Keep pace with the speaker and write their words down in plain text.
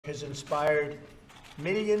has inspired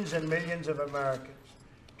millions and millions of Americans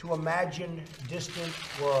to imagine distant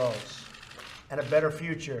worlds and a better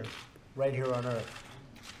future right here on Earth.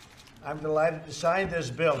 I'm delighted to sign this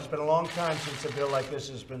bill. It's been a long time since a bill like this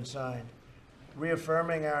has been signed,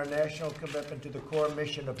 reaffirming our national commitment to the core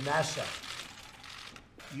mission of NASA: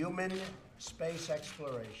 human space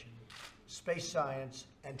exploration, space science,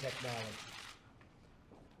 and technology.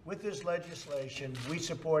 With this legislation, we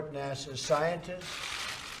support NASA's scientists,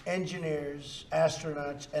 engineers,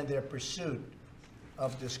 astronauts, and their pursuit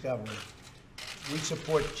of discovery. We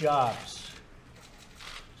support jobs.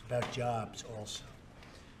 It's about jobs also.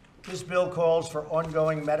 This bill calls for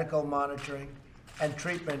ongoing medical monitoring and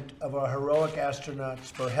treatment of our heroic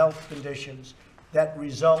astronauts for health conditions that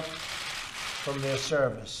result from their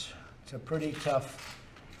service. It's a pretty tough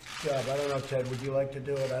job. I don't know, Ted, would you like to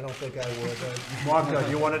do it? I don't think I would. Marco,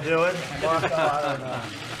 do you want to do it? Marco, I don't know.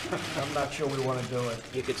 I'm not sure we want to do it.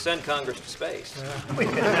 You could send Congress to space. Hey,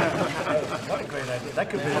 what a great idea. That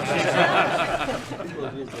could be the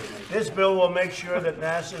best. This bill will make sure that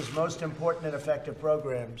NASA's most important and effective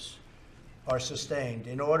programs are sustained.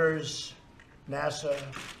 It orders NASA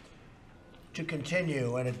to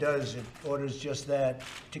continue, and it does, it orders just that,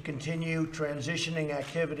 to continue transitioning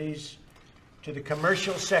activities to the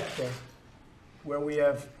commercial sector, where we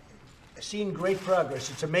have seen great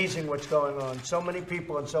progress. It's amazing what's going on. So many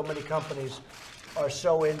people and so many companies are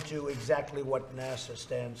so into exactly what NASA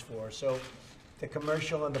stands for. So the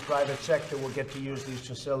commercial and the private sector will get to use these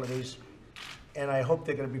facilities, and I hope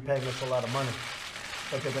they're going to be paying us a lot of money,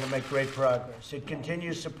 but they're going to make great progress. It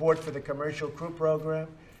continues support for the Commercial Crew Program,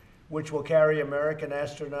 which will carry American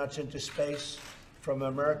astronauts into space from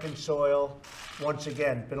American soil once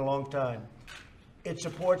again. Been a long time. It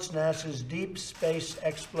supports NASA's deep space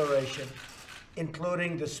exploration,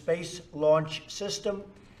 including the Space Launch System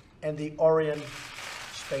and the Orion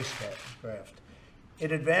spacecraft.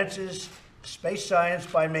 It advances space science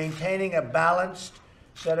by maintaining a balanced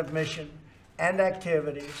set of mission and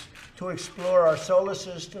activities to explore our solar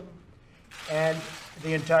system and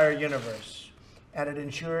the entire universe. And it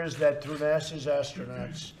ensures that through NASA's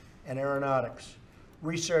astronauts and aeronautics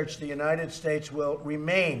research, the United States will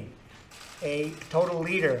remain a total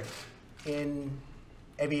leader in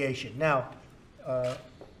aviation. Now,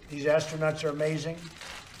 these astronauts are amazing.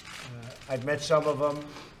 I've met some of them.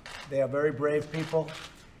 They are very brave people,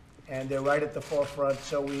 and they're right at the forefront,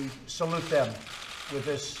 so we salute them with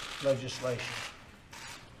this legislation.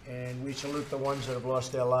 And we salute the ones that have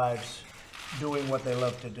lost their lives doing what they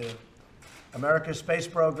love to do. America's space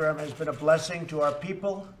program has been a blessing to our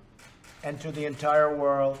people and to the entire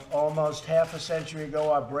world. Almost half a century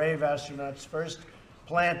ago, our brave astronauts first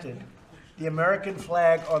planted the American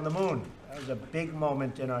flag on the moon. That was a big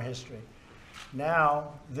moment in our history.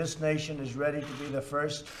 Now, this nation is ready to be the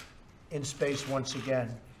first in space once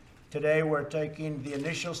again. Today, we're taking the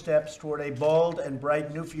initial steps toward a bold and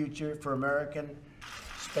bright new future for American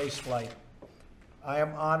space flight. I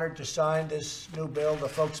am honored to sign this new bill. The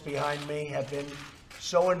folks behind me have been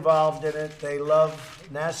so involved in it. They love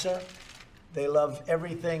NASA. They love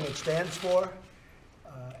everything it stands for,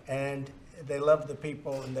 and they love the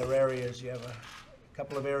people in their areas. You have a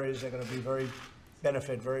couple of areas that are going to be very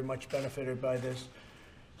much benefited by this.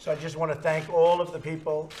 So I just want to thank all of the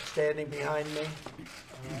people standing behind me.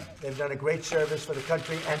 They've done a great service for the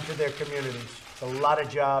country and to their communities. It's a lot of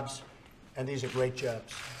jobs, and these are great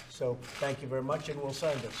jobs. So thank you very much, and we'll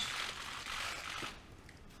sign this.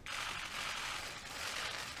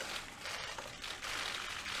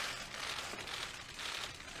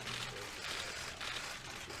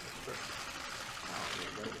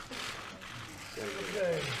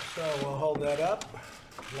 Okay, so we'll hold that up.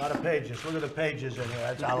 A lot of pages. Look at the pages in here.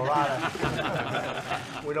 That's a lot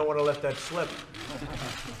of. We don't want to let that slip.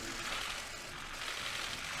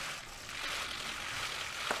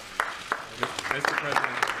 Mr.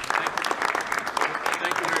 President,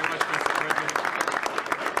 thank you very much, Mr. President.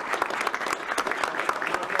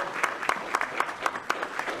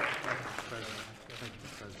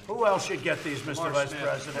 Who else should get these, Mr. Vice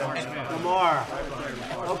President? Lamar.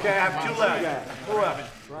 Okay, I have two left. Who else?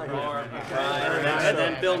 And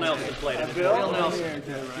then Bill Nelson played it. Bill Nelson.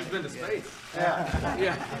 He's been to space.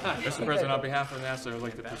 Yeah. Mr. President, on behalf of NASA, I'd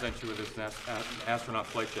like to present you with this astronaut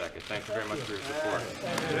flight jacket. Thank you very much for your support.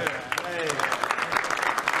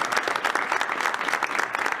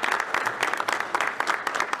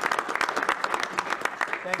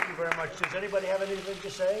 Thank you very much. Does anybody have anything to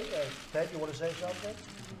say? Ted, you want to say something?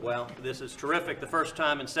 Well, this is terrific. The first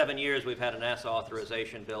time in 7 years we've had a NASA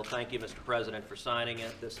authorization bill. Thank you, Mr. President, for signing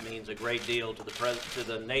it. This means a great deal to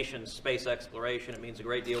the nation's space exploration. It means a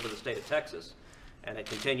great deal to the state of Texas. and it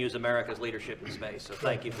continues America's leadership in space. So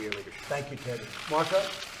thank you for your leadership. Thank you, Teddy. Martha,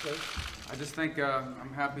 please. I just think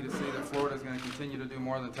I'm happy to see that Florida is going to continue to do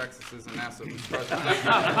more than Texas is in NASA. Mr. President.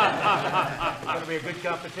 It's going to be a good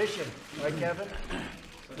competition, right, Kevin?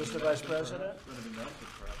 Mr. Vice President?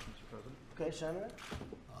 Okay, Senator?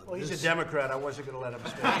 Well, he's a Democrat. I wasn't going to let him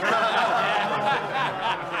speak.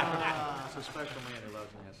 It's a special man who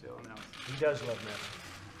loves NASA. He'll announce. He does love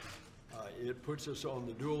NASA. It puts us on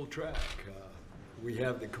the dual track. We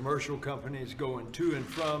have the commercial companies going to and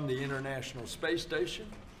from the International Space Station,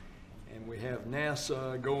 and we have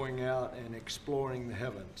NASA going out and exploring the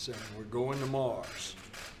heavens, and we're going to Mars.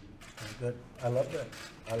 Good. I love that.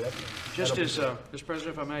 I love that. Just as, Mr.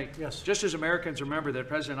 President, if I may. Yes. Just as Americans remember that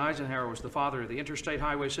President Eisenhower was the father of the interstate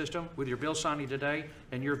highway system, with your bill signing today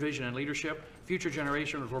and your vision and leadership, future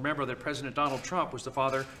generations will remember that President Donald Trump was the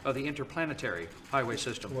father of the interplanetary highway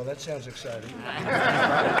system. Well, that sounds exciting.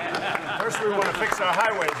 First, we want to fix our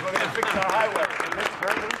highways. We're going to fix our highways. Mr.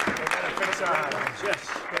 President, we're going to fix our highways. Yes.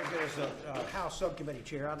 As a House Subcommittee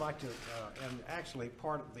Chair, I'd like to, and actually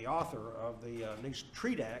part of the author of the new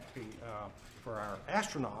TREAT Act for our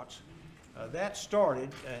astronauts, that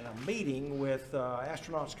started in a meeting with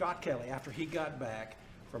astronaut Scott Kelly after he got back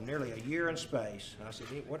from nearly a year in space. And I said,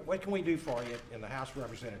 what can we do for you in the House of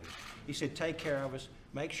Representatives? He said, take care of us,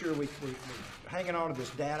 make sure we're hanging on to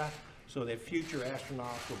this data so that future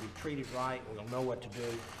astronauts will be treated right, we'll know what to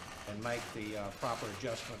do, and make the proper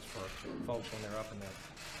adjustments for folks when they're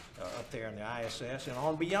up there in the ISS and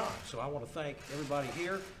on beyond. So I want to thank everybody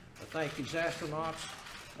here. I thank these astronauts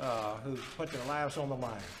who put their lives on the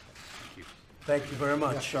line. Thank you. Thank you very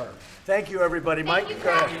much. Yes, sir. Thank you, everybody. Mike,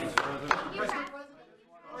 go ahead.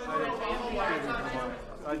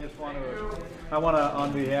 I want to,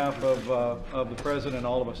 on behalf of the President and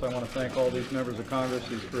all of us, I want to thank all these members of Congress,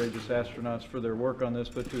 these courageous astronauts, for their work on this,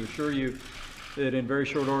 but to assure you that in very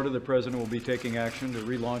short order, the President will be taking action to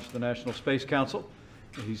relaunch the National Space Council.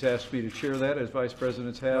 He's asked me to chair that, as Vice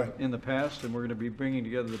Presidents have in the past, and we're going to be bringing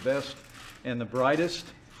together the best and the brightest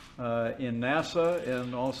in NASA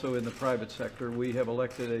and also in the private sector. We have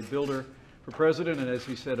elected a builder for President, and as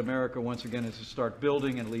he said, America once again is to start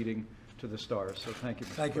building and leading to the stars. So thank you, Mr.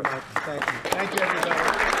 Thank you, President. Mike. Thank you. Thank you,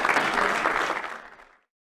 everybody.